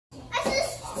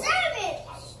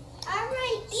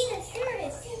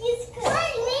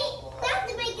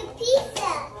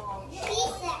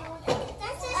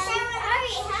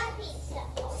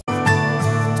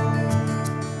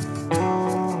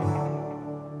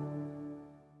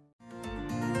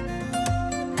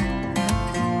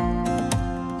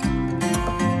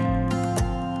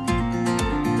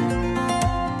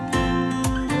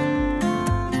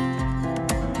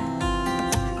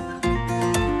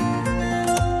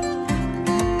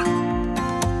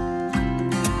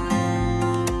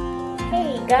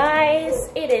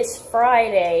is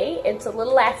Friday. It's a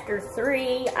little after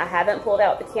 3. I haven't pulled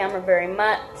out the camera very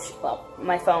much. Well,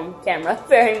 my phone camera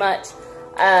very much.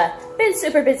 Been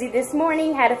super busy this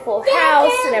morning. Had a full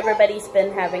house and everybody's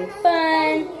been having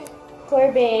fun.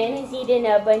 Corbin is eating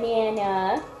a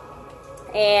banana.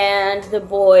 And the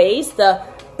boys, the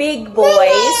big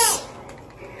boys,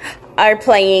 are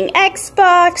playing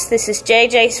Xbox. This is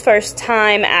JJ's first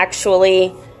time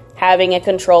actually having a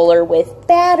controller with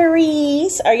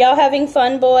batteries. Are y'all having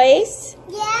fun, boys?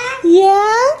 Yeah.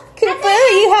 Yeah? Cooper, are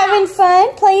you having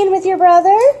fun playing with your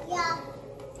brother? Yeah.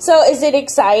 So is it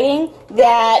exciting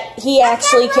that he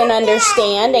actually can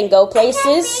understand and go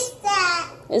places?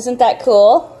 Isn't that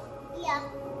cool? Yeah.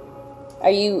 Are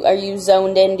you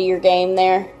zoned into your game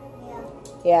there? Yeah.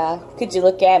 Yeah. Could you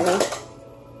look at me?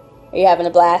 Are you having a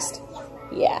blast? Yeah.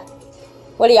 Yeah.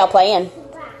 What are y'all playing?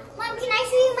 Mom, can I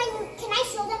show you can I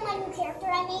show them my new character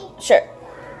I made? Sure.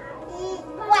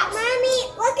 What, Mommy?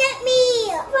 Look at me.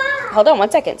 Hold on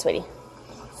 1 second, sweetie.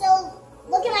 So,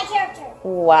 look at my character.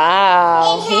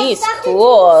 Wow, It has he's Dr.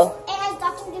 cool. Doom's- It has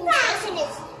Dr. Doom's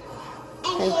face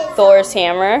And his, Thor's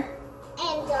hammer.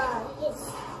 and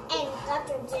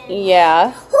Dr. Doom.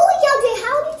 Yeah. Who yelled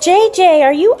how did you? JJ,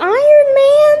 are you Iron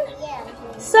Man?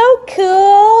 Yeah. So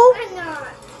cool. I'm not.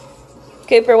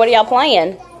 Cooper, what are y'all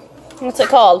playing? What's it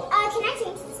called? Can I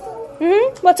change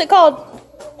this? What's it called?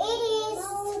 It is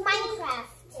Minecraft.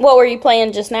 What were you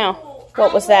playing just now?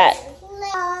 What was that?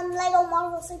 Lego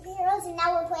Marvel Superheroes, and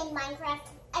now we're playing Minecraft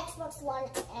Xbox One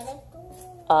Edit.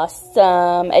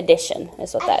 Awesome edition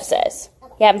is what that says.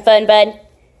 You having fun, bud?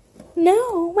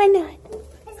 No, why not?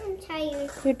 I'm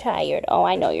tired. You're tired. Oh,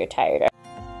 I know you're tired.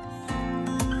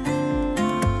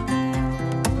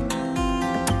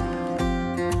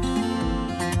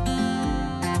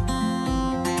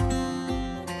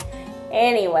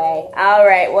 Anyway,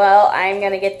 alright, well, I'm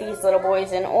going to get these little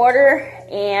boys in order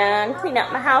and clean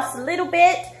up my house a little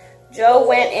bit. Joe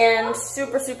went in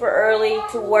super, super early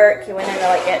to work. He went in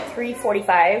like at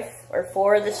 3:45 or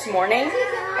 4 this morning,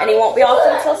 and he won't be off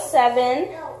until 7.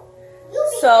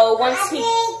 So once he...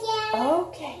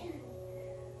 Okay.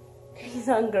 He's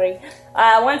hungry.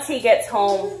 Once he gets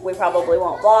home, we probably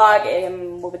won't vlog,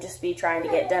 and we'll just be trying to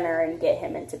get dinner and get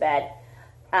him into bed.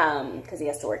 Because he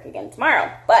has to work again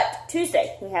tomorrow. But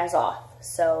Tuesday, he has off.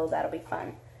 So that'll be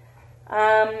fun.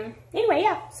 Anyway,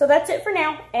 yeah. So that's it for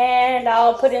now. And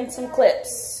I'll put in some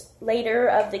clips later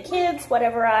of the kids,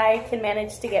 whatever I can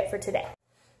manage to get for today.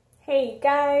 Hey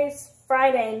guys,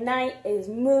 Friday night is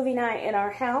movie night in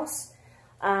our house.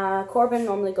 Corbin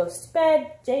normally goes to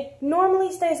bed. Jake normally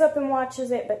stays up and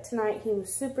watches it, but tonight he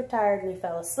was super tired and he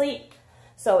fell asleep.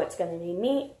 So it's going to be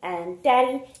me and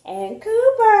Daddy and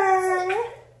Cooper.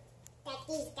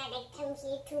 Daddy's gonna come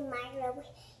here tomorrow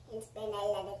and spend a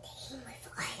lot of time with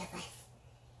all of us.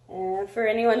 And for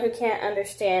anyone who can't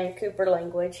understand Cooper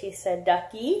language, he said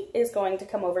Ducky is going to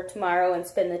come over tomorrow and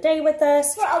spend the day with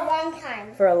us. For a long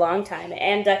time. For a long time.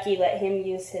 And Ducky let him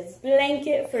use his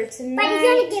blanket for tonight. But he's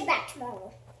gonna get back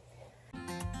tomorrow.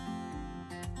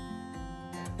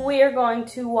 We are going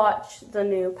to watch the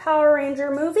new Power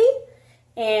Ranger movie.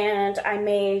 And I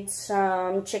made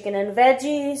some chicken and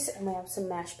veggies, and we have some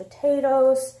mashed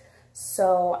potatoes.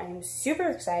 So I'm super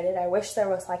excited. I wish there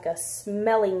was like a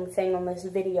smelling thing on this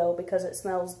video because it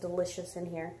smells delicious in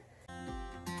here.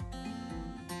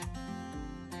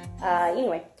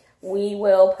 Anyway, we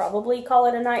will probably call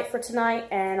it a night for tonight,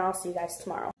 and I'll see you guys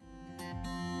tomorrow.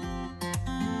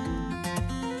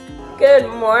 Good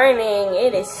morning.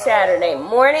 It is Saturday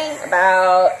morning, it's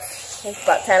about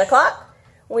 10 o'clock.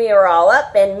 We are all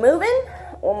up and moving.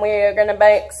 We're going to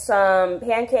bake some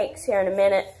pancakes here in a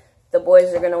minute. The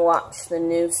boys are going to watch the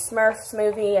new Smurfs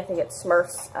movie. I think it's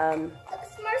Smurfs. Smurfs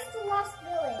The Lost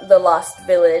Village. The Lost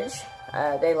Village.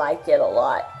 They like it a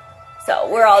lot. So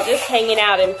we're all just hanging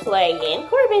out and playing.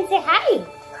 Corbin, say hi.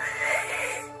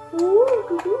 You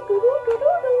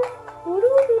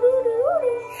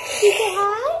say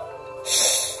hi?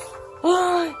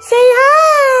 Say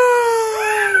hi.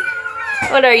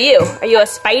 What are you? Are you a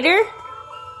spider?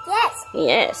 Yes.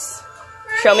 Yes.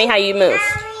 Show me how you move.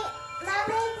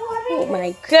 Mommy, Oh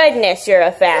my goodness, you're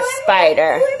a fast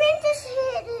spider. Corbin just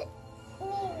hit me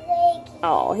leggy.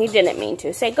 Oh, he didn't mean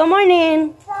to. Say good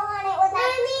morning.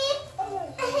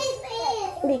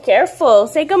 Be careful.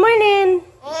 Say good morning.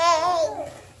 All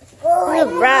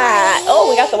right. Oh,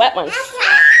 we got the wet ones.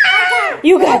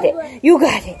 You got it. You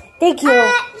got it. Thank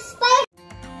you.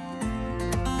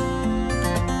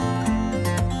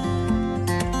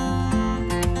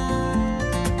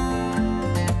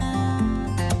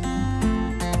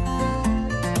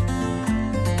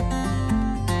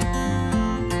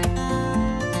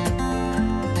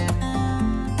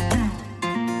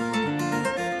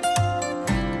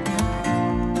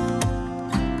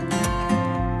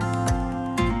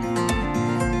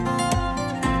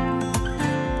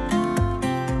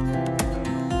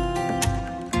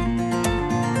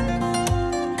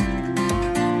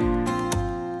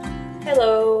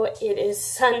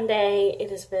 Sunday. It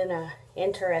has been an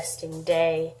interesting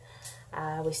day.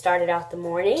 We started out the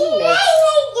morning. Hi.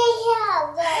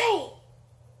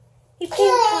 You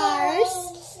paint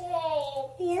cars? Yeah,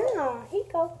 here you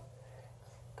go.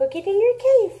 Go get in your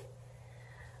cave.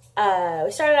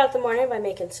 We started out the morning by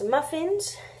making some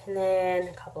muffins. And then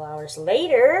a couple hours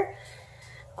later,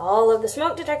 all of the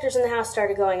smoke detectors in the house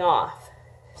started going off.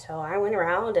 So I went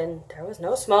around and there was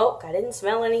no smoke. I didn't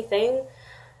smell anything.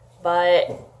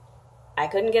 But I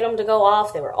couldn't get them to go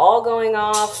off. They were all going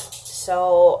off.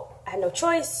 So I had no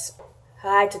choice.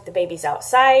 I took the babies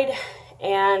outside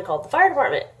and called the fire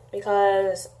department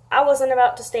because I wasn't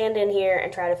about to stand in here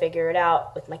and try to figure it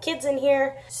out with my kids in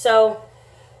here. So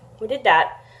we did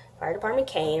that. Fire department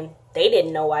came. They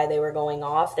didn't know why they were going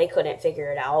off. They couldn't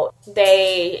figure it out.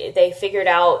 They figured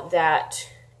out that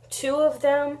 2 of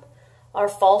them are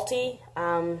faulty,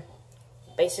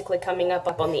 basically coming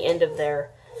up on the end of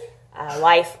their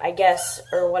life, I guess,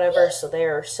 or whatever. So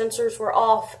their sensors were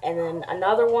off, and then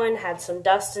another one had some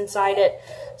dust inside it.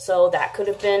 So that could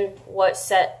have been what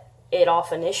set it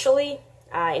off initially.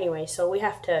 Anyway, so we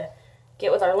have to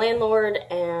get with our landlord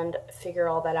and figure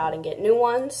all that out and get new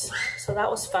ones. So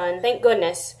that was fun. Thank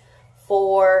goodness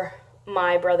for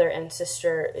my brother and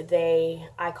sister.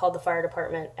 I called the fire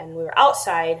department and we were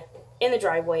outside in the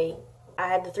driveway. I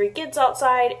had the 3 kids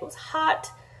outside. It was hot,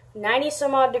 90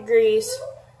 some odd degrees.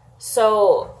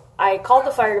 So I called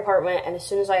the fire department, and as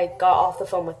soon as I got off the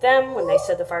phone with them, when they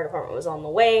said the fire department was on the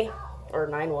way, or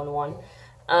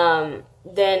 911,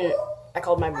 then I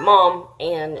called my mom,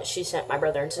 and she sent my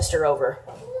brother and sister over,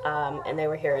 and they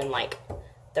were here in like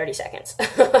 30 seconds. It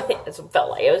felt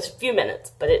like it was a few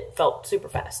minutes, but it felt super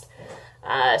fast.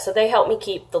 So they helped me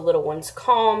keep the little ones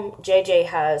calm. JJ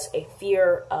has a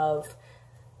fear of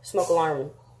smoke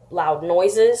alarm loud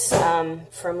noises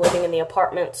from living in the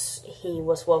apartments. He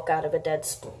was woke out of a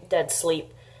dead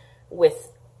sleep with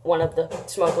one of the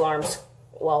smoke alarms.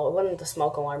 Well, it wasn't the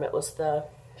smoke alarm, it was the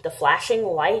flashing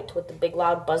light with the big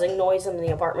loud buzzing noise in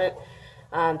the apartment.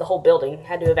 The whole building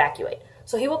had to evacuate.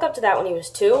 So he woke up to that when he was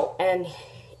 2, and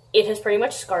it has pretty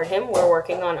much scarred him. We're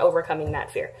working on overcoming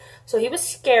that fear. So he was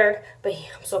scared, but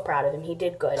I'm so proud of him. He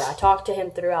did good. I talked to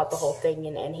him throughout the whole thing,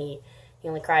 and he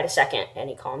only cried a second, and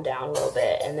he calmed down a little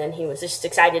bit, and then he was just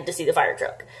excited to see the fire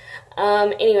truck.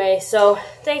 Anyway, so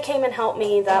they came and helped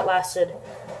me. That lasted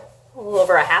a little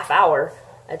over a half hour.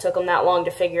 It took them that long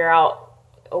to figure out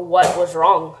what was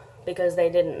wrong because they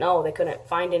didn't know. They couldn't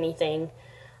find anything.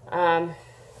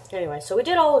 Anyway, so we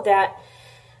did all of that.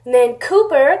 And then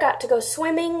Cooper got to go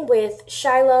swimming with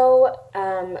Shiloh.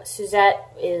 Suzette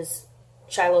is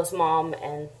Shiloh's mom,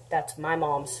 and that's my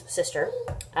mom's sister.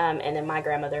 And then my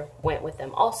grandmother went with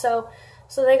them also.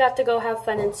 So they got to go have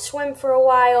fun and swim for a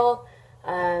while.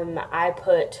 I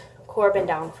put Corbin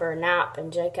down for a nap,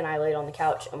 and Jake and I laid on the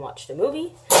couch and watched a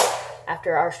movie.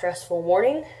 After our stressful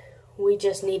morning, we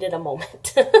just needed a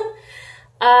moment.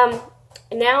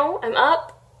 Now I'm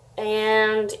up,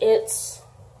 and it's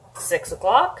 6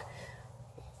 o'clock.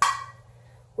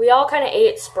 We all kind of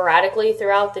ate sporadically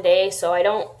throughout the day, so I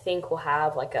don't think we'll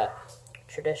have like a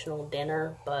traditional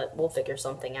dinner, but we'll figure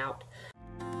something out.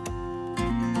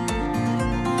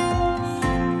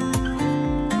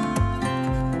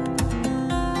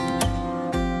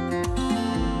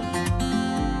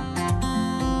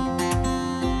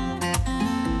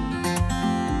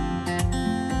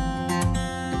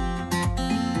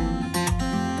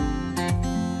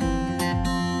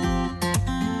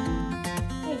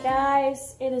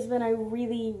 Guys, it has been a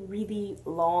really, really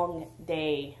long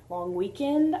day. Long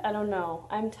weekend? I don't know.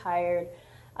 I'm tired.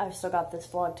 I've still got this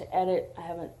vlog to edit. I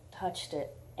haven't touched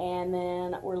it. And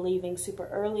then we're leaving super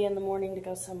early in the morning to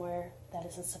go somewhere that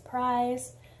is a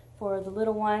surprise for the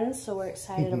little ones. So we're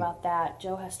excited about that.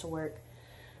 Joe has to work,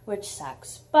 which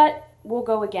sucks. But we'll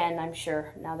go again, I'm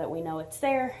sure, now that we know it's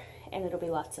there. And it'll be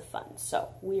lots of fun. So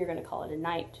we are going to call it a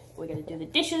night. We're going to do the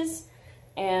dishes.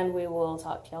 And we will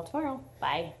talk to y'all tomorrow.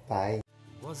 Bye. Bye.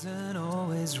 Wasn't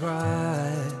always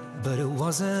right, but it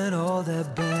wasn't all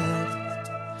that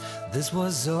bad. This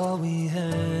was all we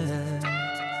had.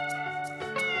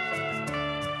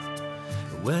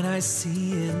 When I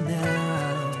see it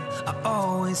now, I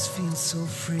always feel so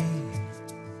free.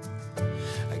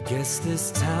 I guess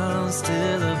this town's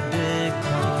still a big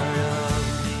part of